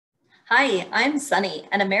Hi, I'm Sunny,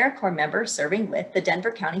 an AmeriCorps member serving with the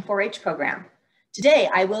Denver County 4-H program. Today,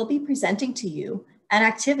 I will be presenting to you an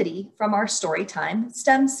activity from our Storytime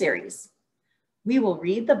STEM series. We will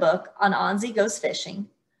read the book Anansi Goes Fishing,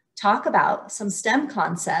 talk about some STEM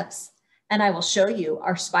concepts, and I will show you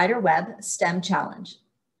our Spiderweb STEM challenge.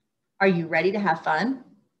 Are you ready to have fun?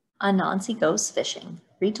 Anansi Goes Fishing,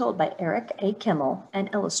 retold by Eric A. Kimmel and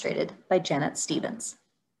illustrated by Janet Stevens.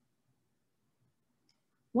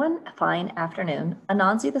 One fine afternoon,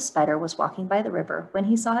 Anansi the spider was walking by the river when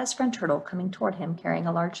he saw his friend Turtle coming toward him carrying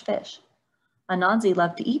a large fish. Anansi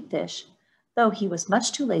loved to eat fish, though he was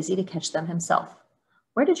much too lazy to catch them himself.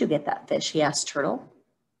 "Where did you get that fish?" he asked Turtle.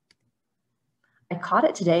 "I caught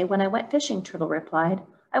it today when I went fishing," Turtle replied.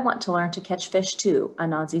 "I want to learn to catch fish too,"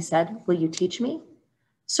 Anansi said. "Will you teach me?"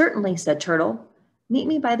 "Certainly," said Turtle. "Meet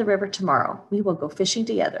me by the river tomorrow. We will go fishing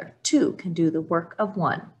together. Two can do the work of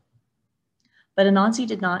one." But Anansi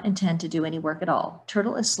did not intend to do any work at all.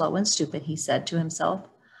 "Turtle is slow and stupid," he said to himself.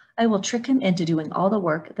 "I will trick him into doing all the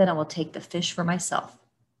work, then I will take the fish for myself."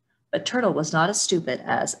 But Turtle was not as stupid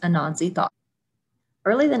as Anansi thought.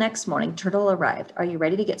 Early the next morning, Turtle arrived. "Are you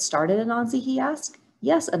ready to get started, Anansi?" he asked.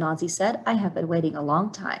 "Yes," Anansi said. "I have been waiting a long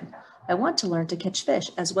time. I want to learn to catch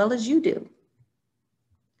fish as well as you do."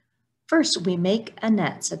 "First, we make a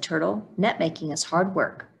net," said Turtle. "Net making is hard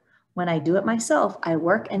work. When I do it myself, I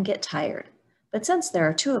work and get tired. But since there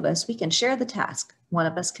are two of us, we can share the task. One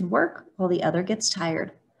of us can work while the other gets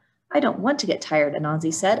tired." "I don't want to get tired,"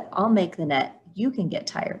 Anansi said. "I'll make the net. You can get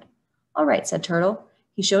tired." "All right," said Turtle.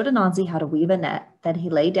 He showed Anansi how to weave a net. Then he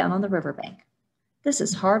lay down on the riverbank. "This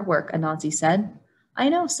is hard work," Anansi said. "I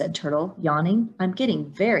know," said Turtle, yawning. "I'm getting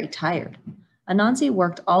very tired." Anansi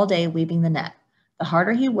worked all day weaving the net. The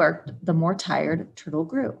harder he worked, the more tired Turtle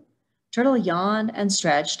grew. Turtle yawned and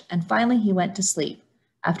stretched, and finally he went to sleep.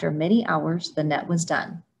 After many hours, the net was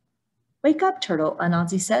done. "Wake up, Turtle,"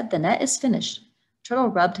 Anansi said. "The net is finished." Turtle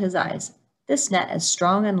rubbed his eyes. "This net is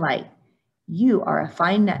strong and light. You are a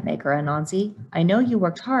fine net maker, Anansi. I know you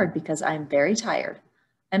worked hard because I am very tired.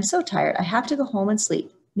 I'm so tired I have to go home and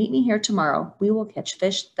sleep. Meet me here tomorrow. We will catch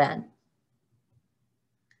fish then."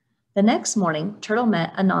 The next morning, Turtle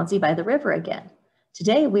met Anansi by the river again.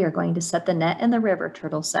 "Today we are going to set the net in the river,"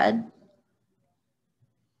 Turtle said.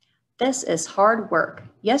 "This is hard work.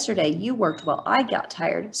 Yesterday you worked while I got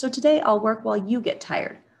tired, so today I'll work while you get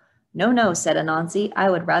tired." "No, no," said Anansi. "I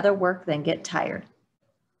would rather work than get tired."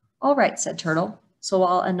 "All right," said Turtle. So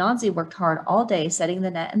while Anansi worked hard all day setting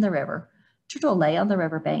the net in the river, Turtle lay on the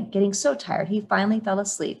riverbank, getting so tired he finally fell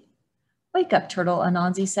asleep. "Wake up, Turtle,"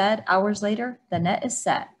 Anansi said. Hours later, "The net is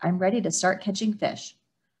set. I'm ready to start catching fish."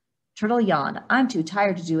 Turtle yawned. "I'm too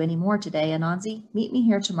tired to do any more today, Anansi. Meet me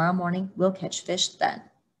here tomorrow morning. We'll catch fish then."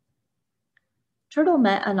 Turtle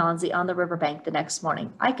met Anansi on the riverbank the next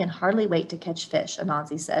morning. "I can hardly wait to catch fish,"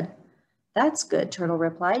 Anansi said. "That's good," Turtle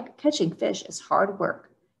replied. "Catching fish is hard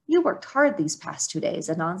work. You worked hard these past 2 days,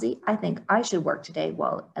 Anansi. I think I should work today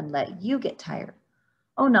and let you get tired."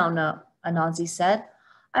 "Oh, no, no," Anansi said.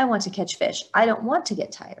 "I want to catch fish. I don't want to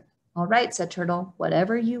get tired." "All right," said Turtle.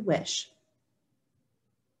 "Whatever you wish."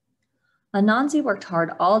 Anansi worked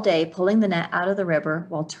hard all day pulling the net out of the river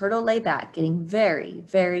while Turtle lay back getting very,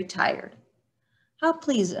 very tired. How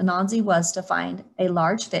pleased Anansi was to find a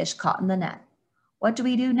large fish caught in the net. "What do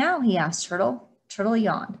we do now?" he asked Turtle. Turtle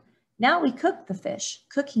yawned. "Now we cook the fish.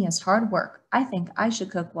 Cooking is hard work. I think I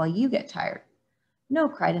should cook while you get tired." "No,"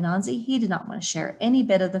 cried Anansi. He did not want to share any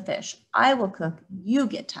bit of the fish. "I will cook. You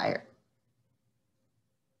get tired."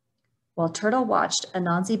 While Turtle watched,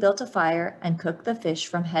 Anansi built a fire and cooked the fish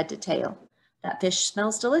from head to tail. "That fish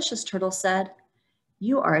smells delicious," Turtle said.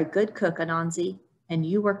 "You are a good cook, Anansi, and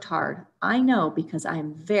you worked hard. I know because I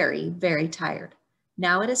am very, very tired.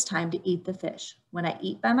 Now it is time to eat the fish. When I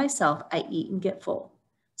eat by myself, I eat and get full.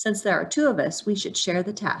 Since there are two of us, we should share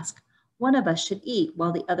the task. One of us should eat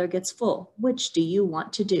while the other gets full. Which do you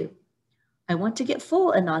want to do?" "I want to get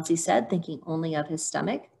full," Anansi said, thinking only of his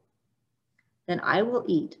stomach. "Then I will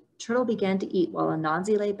eat." Turtle began to eat while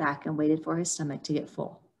Anansi lay back and waited for his stomach to get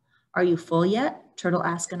full. "Are you full yet?" Turtle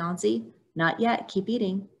asked Anansi. "Not yet. Keep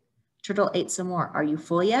eating." Turtle ate some more. "Are you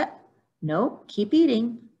full yet?" "No, keep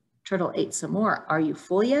eating." Turtle ate some more. "Are you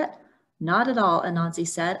full yet?" "Not at all," Anansi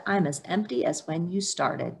said. "I'm as empty as when you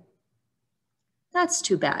started." "That's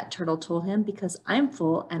too bad," Turtle told him, "because I'm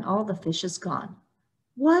full and all the fish is gone."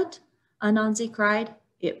 "What?" Anansi cried.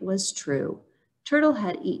 It was true. Turtle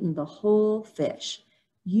had eaten the whole fish.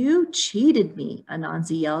 "You cheated me,"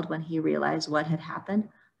 Anansi yelled when he realized what had happened.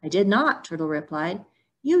 "I did not," Turtle replied.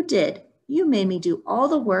 "You did. You made me do all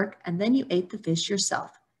the work and then you ate the fish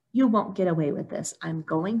yourself. You won't get away with this. I'm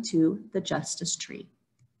going to the justice tree."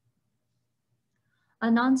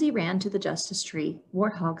 Anansi ran to the justice tree.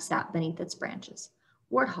 Warthog sat beneath its branches.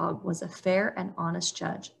 Warthog was a fair and honest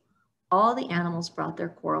judge. All the animals brought their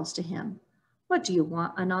quarrels to him. What do you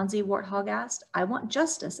want, Anansi? Warthog asked. I want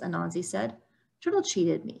justice, Anansi said. Turtle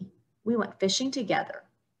cheated me. We went fishing together.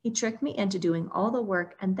 He tricked me into doing all the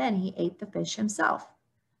work and then he ate the fish himself.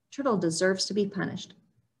 Turtle deserves to be punished.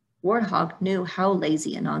 Warthog knew how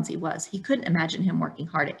lazy Anansi was. He couldn't imagine him working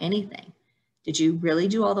hard at anything. Did you really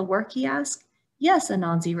do all the work? He asked. Yes,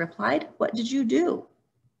 Anansi replied. What did you do?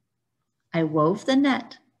 I wove the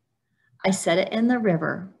net. I set it in the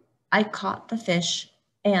river. I caught the fish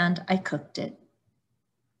and I cooked it.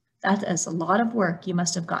 That is a lot of work. You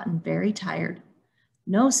must have gotten very tired.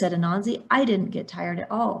 No, said Anansi, I didn't get tired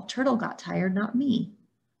at all. Turtle got tired, not me.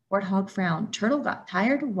 Warthog frowned. Turtle got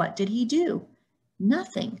tired? What did he do?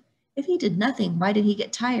 Nothing. If he did nothing, why did he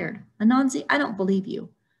get tired? Anansi, I don't believe you.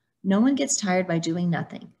 No one gets tired by doing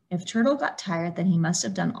nothing. If Turtle got tired, then he must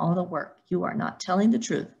have done all the work. You are not telling the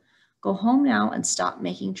truth. Go home now and stop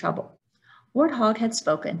making trouble. Warthog had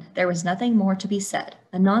spoken. There was nothing more to be said.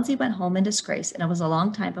 Anansi went home in disgrace, and it was a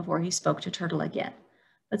long time before he spoke to Turtle again.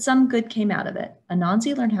 But some good came out of it.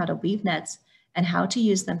 Anansi learned how to weave nets and how to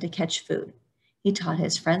use them to catch food. He taught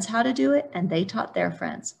his friends how to do it, and they taught their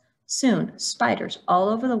friends. Soon, spiders all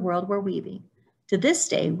over the world were weaving. To this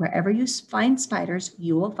day, wherever you find spiders,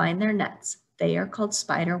 you will find their nets. They are called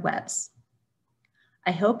spider webs.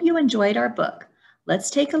 I hope you enjoyed our book. Let's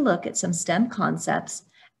take a look at some STEM concepts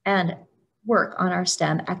and work on our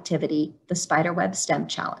STEM activity, the Spiderweb STEM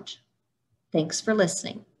Challenge. Thanks for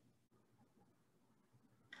listening.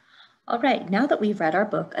 All right, now that we've read our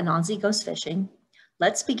book, Anansi Goes Fishing,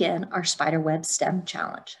 let's begin our Spiderweb STEM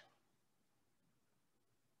Challenge.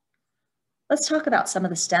 Let's talk about some of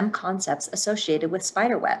the STEM concepts associated with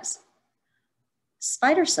spider webs.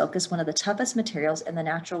 Spider silk is one of the toughest materials in the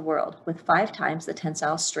natural world, with 5 times the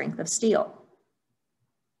tensile strength of steel.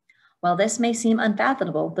 While this may seem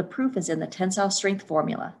unfathomable, the proof is in the tensile strength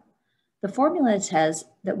formula. The formula says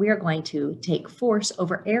that we are going to take force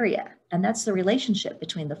over area, and that's the relationship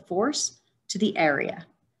between the force to the area.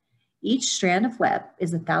 Each strand of web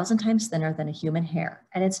is 1,000 times thinner than a human hair,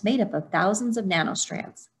 and it's made up of thousands of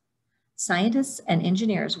nanostrands. Scientists and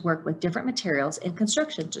engineers work with different materials in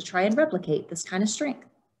construction to try and replicate this kind of strength.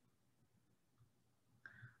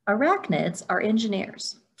 Arachnids are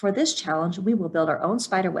engineers. For this challenge, we will build our own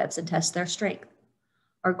spider webs and test their strength.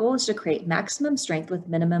 Our goal is to create maximum strength with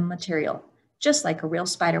minimum material, just like a real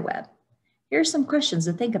spider web. Here are some questions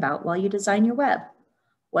to think about while you design your web.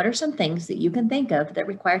 What are some things that you can think of that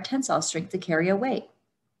require tensile strength to carry a weight?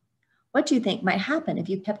 What do you think might happen if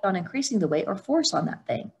you kept on increasing the weight or force on that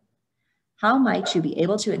thing? How might you be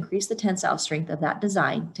able to increase the tensile strength of that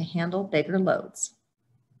design to handle bigger loads?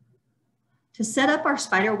 To set up our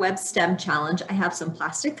Spiderweb STEM challenge, I have some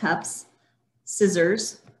plastic cups,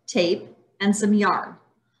 scissors, tape, and some yarn.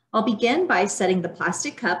 I'll begin by setting the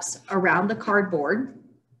plastic cups around the cardboard,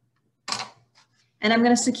 and I'm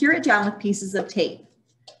going to secure it down with pieces of tape.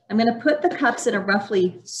 I'm going to put the cups in a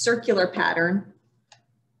roughly circular pattern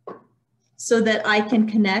so that I can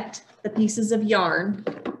connect the pieces of yarn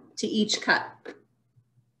to each cup.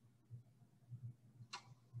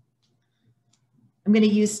 I'm going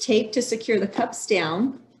to use tape to secure the cups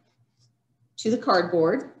down to the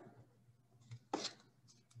cardboard.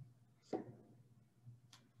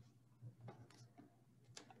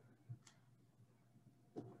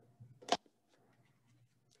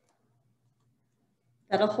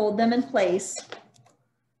 That'll hold them in place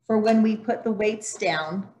for when we put the weights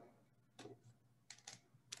down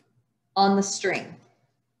on the string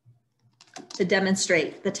to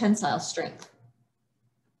demonstrate the tensile strength.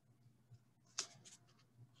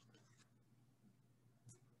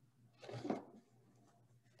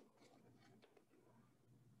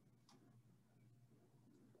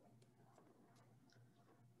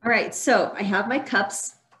 All right, so I have my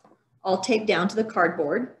cups all taped down to the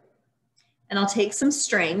cardboard, and I'll take some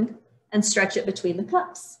string and stretch it between the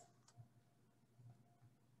cups.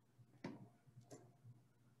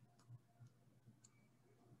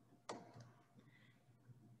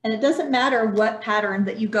 And it doesn't matter what pattern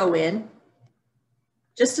that you go in,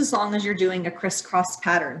 just as long as you're doing a crisscross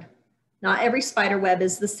pattern. Not every spider web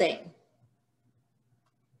is the same.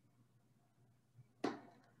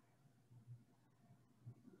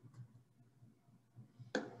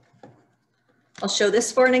 I'll show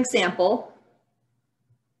this for an example.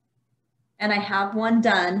 And I have one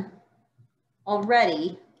done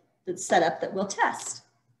already that's set up that we'll test.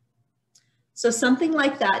 So something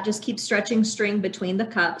like that, just keep stretching string between the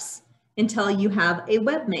cups until you have a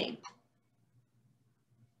web made.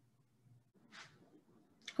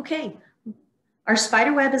 Okay, Our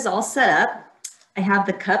spider web is all set up. I have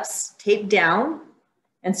the cups taped down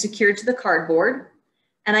and secured to the cardboard,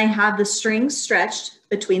 and I have the strings stretched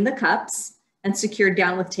between the cups and secured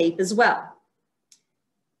down with tape as well.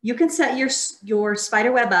 You can set your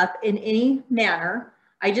spider web up in any manner.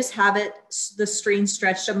 I just have the string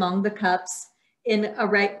stretched among the cups in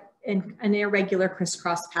an irregular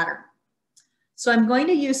crisscross pattern. So I'm going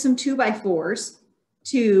to use some 2x4s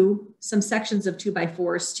some sections of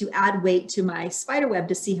 2x4s to add weight to my spider web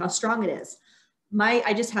to see how strong it is.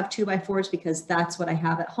 I just have 2x4s because that's what I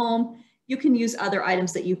have at home. You can use other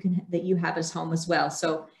items that you have at home as well.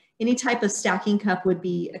 So any type of stacking cup would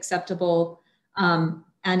be acceptable, and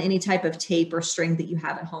any type of tape or string that you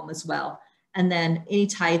have at home as well. And then any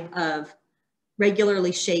type of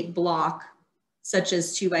regularly shaped block, such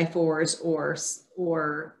as 2x4s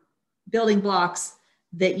or building blocks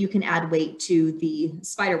that you can add weight to the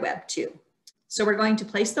spider web to. So we're going to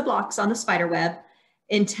place the blocks on the spider web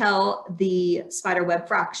until the spider web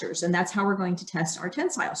fractures, and that's how we're going to test our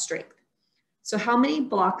tensile strength. So how many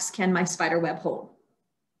blocks can my spider web hold?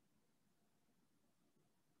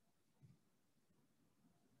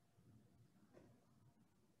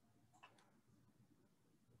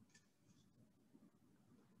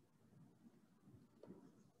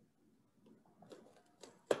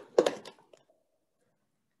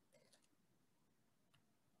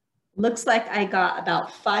 Looks like I got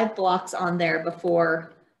about 5 blocks on there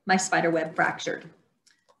before my spider web fractured.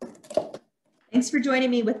 Thanks for joining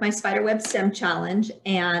me with my spider web STEM challenge,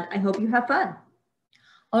 and I hope you have fun.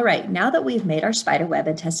 All right, now that we've made our spider web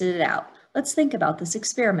and tested it out, let's think about this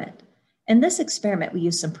experiment. In this experiment, we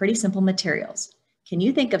used some pretty simple materials. Can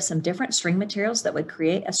you think of some different string materials that would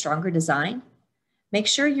create a stronger design? Make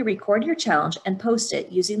sure you record your challenge and post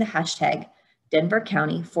it using the hashtag Denver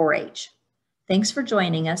County 4-H. Thanks for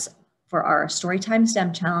joining us for our Storytime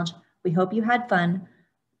STEM challenge. We hope you had fun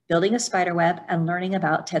building a spider web and learning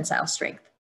about tensile strength.